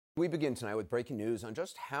We begin tonight with breaking news on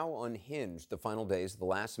just how unhinged the final days of the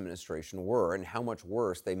last administration were and how much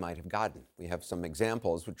worse they might have gotten. We have some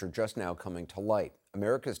examples which are just now coming to light.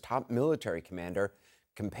 America's top military commander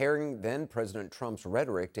comparing then President Trump's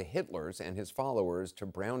rhetoric to Hitler's and his followers to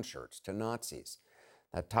brown shirts, to Nazis.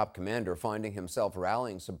 That top commander finding himself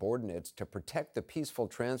rallying subordinates to protect the peaceful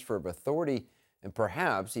transfer of authority and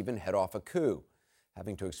perhaps even head off a coup,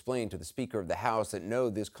 having to explain to the Speaker of the House that no,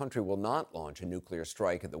 this country will not launch a nuclear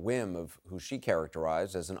strike at the whim of who she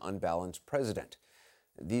characterized as an unbalanced president.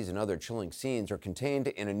 These and other chilling scenes are contained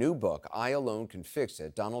in a new book, I Alone Can Fix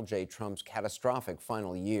It, Donald J. Trump's catastrophic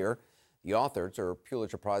final year. The authors are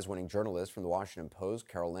Pulitzer Prize-winning journalists from the Washington Post,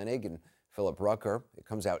 Carol Leonnig and Philip Rucker. It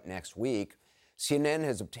comes out next week. CNN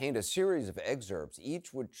has obtained a series of excerpts,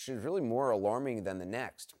 each which is really more alarming than the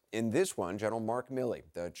next. In this one, General Mark Milley,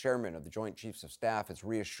 the chairman of the Joint Chiefs of Staff, is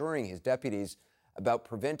reassuring his deputies about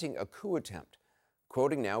preventing a coup attempt.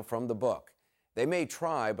 Quoting now from the book, "They may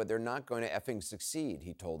try, but they're not going to effing succeed,"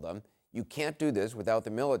 he told them. "You can't do this without the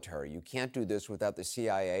military. You can't do this without the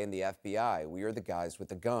CIA and the FBI. We are the guys with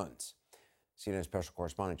the guns." CNN special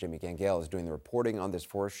correspondent Jamie Gangel is doing the reporting on this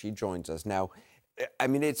for us. She joins us now. I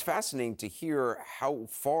mean, it's fascinating to hear how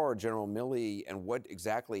far General Milley and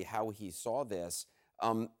how he saw this.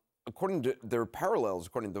 According to there are parallels,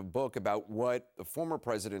 according to the book, about what the former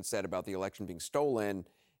president said about the election being stolen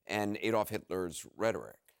and Adolf Hitler's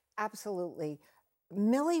rhetoric. Absolutely.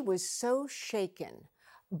 Milley was so shaken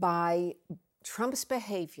by Trump's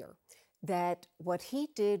behavior that what he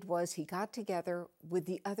did was he got together with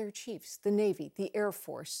the other chiefs, the Navy, the Air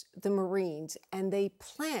Force, the Marines, and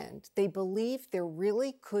they believed there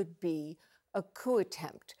really could be a coup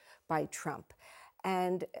attempt by Trump.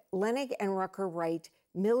 And Leonnig and Rucker write,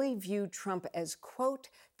 Milley viewed Trump as,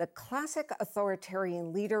 quote, the classic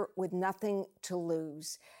authoritarian leader with nothing to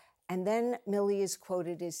lose. And then Milley is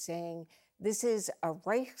quoted as saying, this is a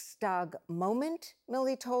Reichstag moment,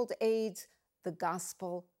 Milley told aides, the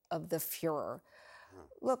gospel of the Fuhrer.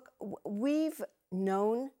 Look, we've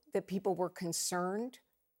known that people were concerned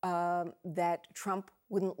that Trump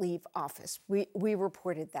wouldn't leave office. We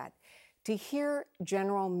reported that. To hear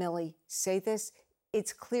General Milley say this,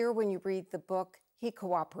 it's clear when you read the book, he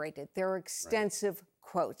cooperated. There are extensive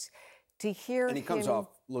quotes. To hear and he comes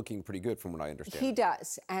off looking pretty good from what I understand. He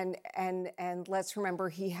does. And let's remember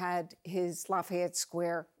he had his Lafayette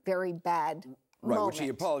Square very bad Right, moment. Which he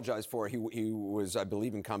apologized for. He was, I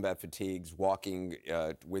believe, in combat fatigues, walking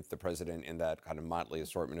with the president in that kind of motley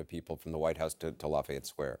assortment of people from the White House to Lafayette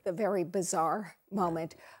Square. A very bizarre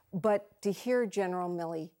moment. But to hear General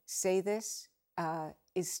Milley say this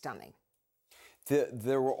is stunning.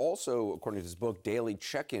 There were also, according to his book, daily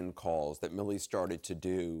check-in calls that Milley started to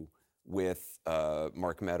do with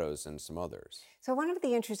Mark Meadows and some others. So one of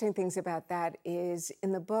the interesting things about that is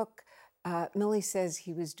in the book, Milley says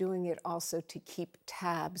he was doing it also to keep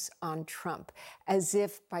tabs on Trump, as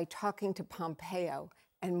if by talking to Pompeo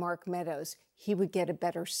and Mark Meadows, he would get a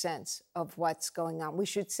better sense of what's going on. We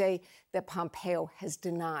should say that Pompeo has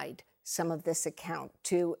denied some of this account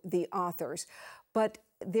to the authors. But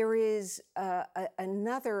there is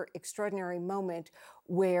another extraordinary moment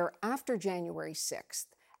where after January 6th,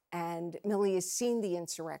 and Milley has seen the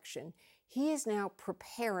insurrection, he is now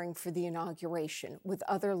preparing for the inauguration with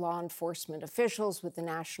other law enforcement officials, with the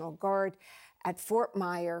National Guard at Fort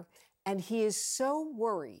Myer, and he is so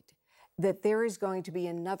worried that there is going to be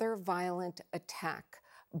another violent attack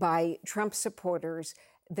by Trump supporters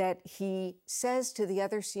that he says to the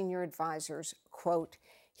other senior advisors, quote,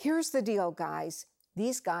 here's the deal, guys.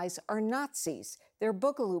 These guys are Nazis. They're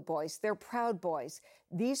Boogaloo Boys. They're Proud Boys.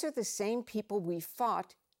 These are the same people we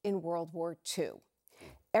fought in World War II.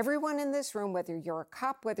 Everyone in this room, whether you're a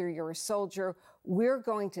cop, whether you're a soldier, we're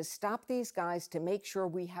going to stop these guys to make sure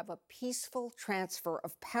we have a peaceful transfer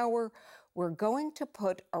of power. We're going to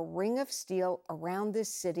put a ring of steel around this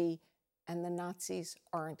city, and the Nazis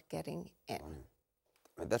aren't getting in.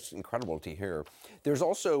 That's incredible to hear. There's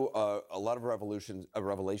also a lot of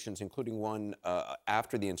revelations, including one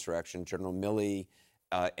after the insurrection, General Milley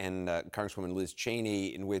and Congresswoman Liz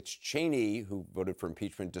Cheney, in which Cheney, who voted for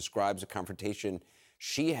impeachment, describes a confrontation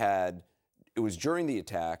she had. It was during the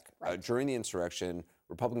attack, during the insurrection.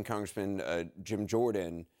 Republican Congressman Jim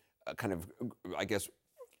Jordan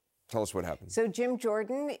tell us what happened. So Jim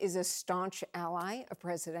Jordan is a staunch ally of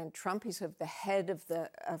President Trump. He's sort of the head of the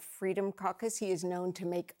Freedom Caucus. He is known to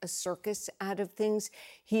make a circus out of things.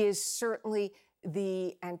 He is certainly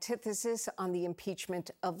the antithesis on the impeachment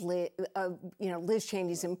of Liz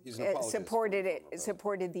Cheney's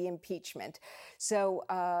supported the impeachment. So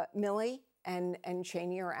Milley and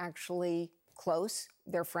Cheney are actually close.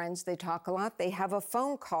 They're friends. They talk a lot. They have a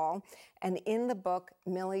phone call. And in the book,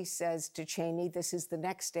 Milley says to Cheney, this is the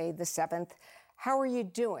next day, the 7th, "How are you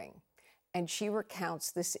doing?" And she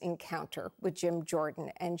recounts this encounter with Jim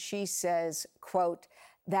Jordan. And she says, quote,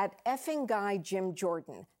 "That effing guy, Jim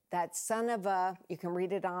Jordan, that son of a," you can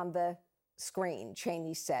read it on the screen,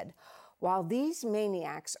 Cheney said, "while these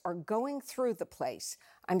maniacs are going through the place,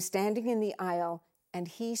 I'm standing in the aisle, and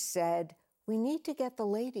he said, 'We need to get the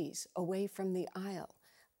ladies away from the aisle.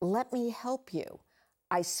 Let me help you.'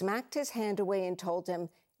 I smacked his hand away and told him,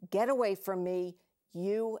 'Get away from me.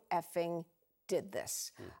 You effing did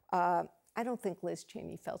this.'" I don't think Liz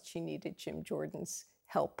Cheney felt she needed Jim Jordan's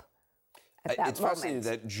help at that moment. It's fascinating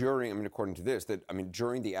that according to this,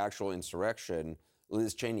 during the actual insurrection,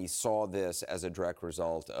 Liz Cheney saw this as a direct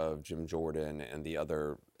result of Jim Jordan and the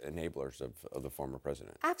other enablers of the former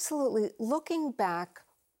president. Absolutely. Looking back,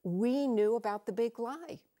 we knew about the big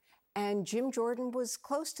lie. And Jim Jordan was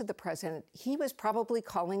close to the president. He was probably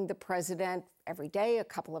calling the president every day, a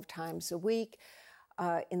couple of times a week.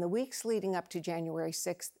 In the weeks leading up to January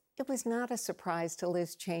 6th, it was not a surprise to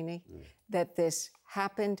Liz Cheney that this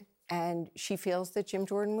happened, and she feels that Jim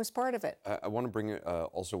Jordan was part of it. I want to bring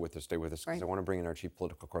also with us, stay with us, because Right. I want to bring in our chief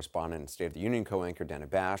political correspondent and State of the Union co-anchor, Dana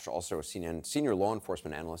Bash, also a senior law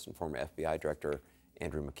enforcement analyst and former FBI director,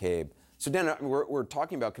 Andrew McCabe. So, Dana, we're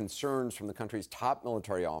talking about concerns from the country's top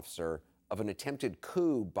military officer of an attempted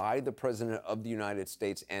coup by the President of the United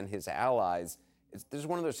States and his allies. This is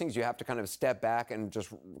one of those things you have to kind of step back and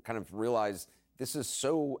just kind of realize this is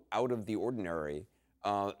so out of the ordinary.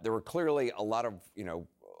 There were clearly a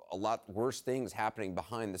lot worse things happening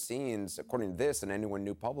behind the scenes, according to this, than anyone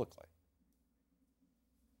knew publicly.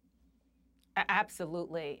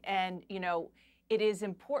 Absolutely. And, it is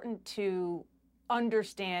important to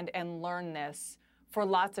understand and learn this for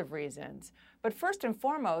lots of reasons. But first and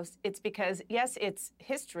foremost, it's because, yes, it's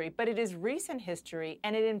history, but it is recent history,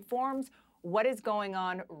 and it informs what is going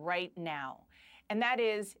on right now. And that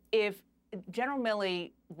is, if General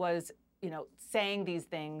Milley was saying these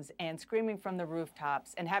things and screaming from the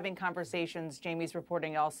rooftops and having conversations. Jamie's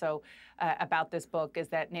reporting also about this book is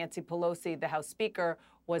that Nancy Pelosi, the House Speaker,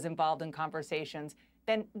 was involved in conversations.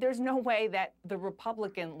 Then there's no way that the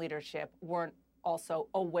Republican leadership weren't also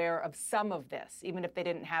aware of some of this, even if they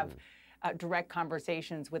didn't have direct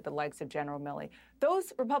conversations with the likes of General Milley.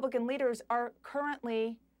 Those Republican leaders are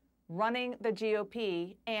currently running the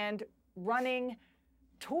GOP and running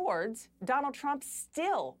towards Donald Trump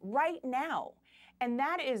still right now. And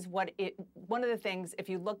that is one of the things, if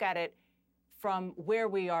you look at it from where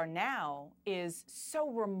we are now, is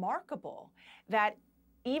so remarkable that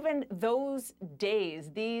even those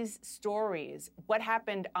days, these stories, what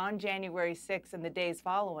happened on January 6th and the days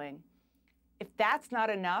following, if that's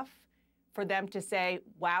not enough for them to say,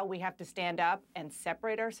 wow, we have to stand up and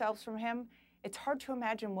separate ourselves from him, it's hard to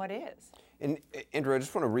imagine what is. And Andrew, I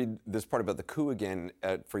just want to read this part about the coup again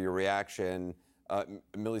for your reaction.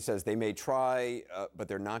 Milley says they may try, but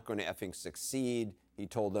they're not going to effing succeed. He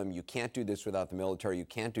told them, you can't do this without the military. You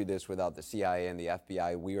can't do this without the CIA and the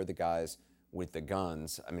FBI. We are the guys with the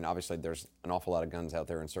guns. Obviously, there's an awful lot of guns out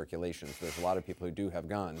there in circulation, so there's a lot of people who do have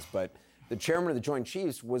guns. But the chairman of the Joint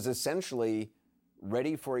Chiefs was essentially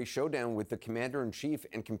ready for a showdown with the commander-in-chief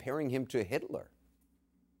and comparing him to Hitler.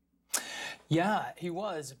 Yeah, he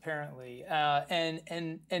was apparently,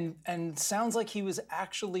 and sounds like he was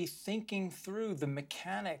actually thinking through the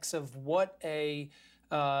mechanics of what a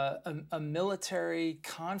military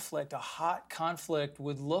conflict, a hot conflict,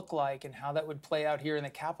 would look like, and how that would play out here in the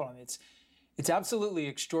Capitol. It's absolutely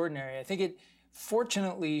extraordinary. I think it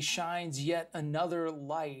fortunately shines yet another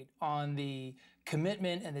light on the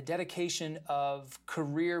commitment and the dedication of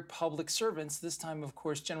career public servants, this time, of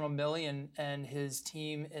course, General Milley and his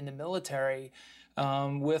team in the military,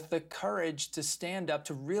 with the courage to stand up,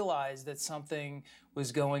 to realize that something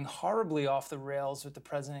was going horribly off the rails with the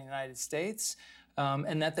President of the United States,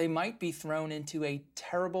 and that they might be thrown into a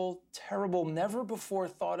terrible, terrible, never before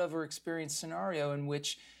thought of or experienced scenario in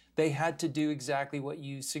which they had to do exactly what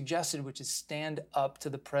you suggested, which is stand up to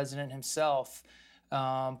the President himself.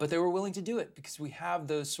 But they were willing to do it because we have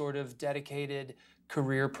those sort of dedicated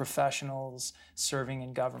career professionals serving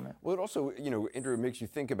in government. Well, it also, Andrew, it makes you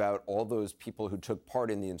think about all those people who took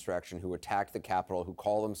part in the insurrection, who attacked the Capitol, who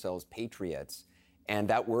call themselves patriots. And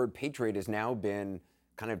that word patriot has now been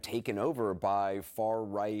kind of taken over by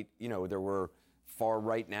far-right, there were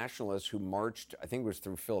far-right nationalists who marched, I think it was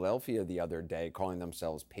through Philadelphia the other day, calling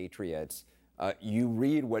themselves patriots. You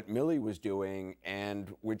read what Milley was doing,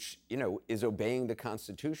 and which, is obeying the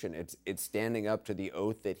Constitution. It's standing up to the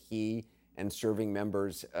oath that he and serving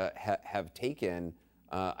members have taken.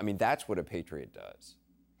 I mean, that's what a patriot does.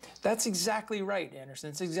 That's exactly right, Anderson.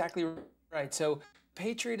 That's exactly right. So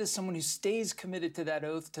patriot is someone who stays committed to that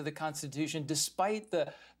oath to the Constitution despite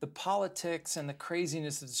the politics and the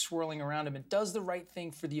craziness that's swirling around him, and does the right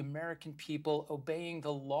thing for the American people, obeying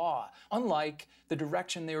the law, unlike the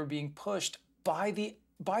direction they were being pushed by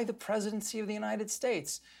the presidency of the United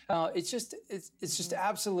States. It's just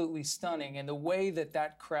absolutely stunning. And the way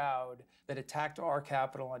that crowd that attacked our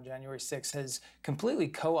Capitol on January 6th has completely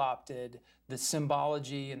co-opted the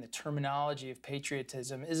symbology and the terminology of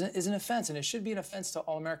patriotism is an offense. And it should be an offense to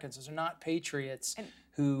all Americans. Those are not patriots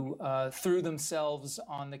who threw themselves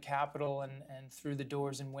on the Capitol and through the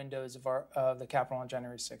doors and windows of the Capitol on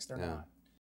January 6th. They're not.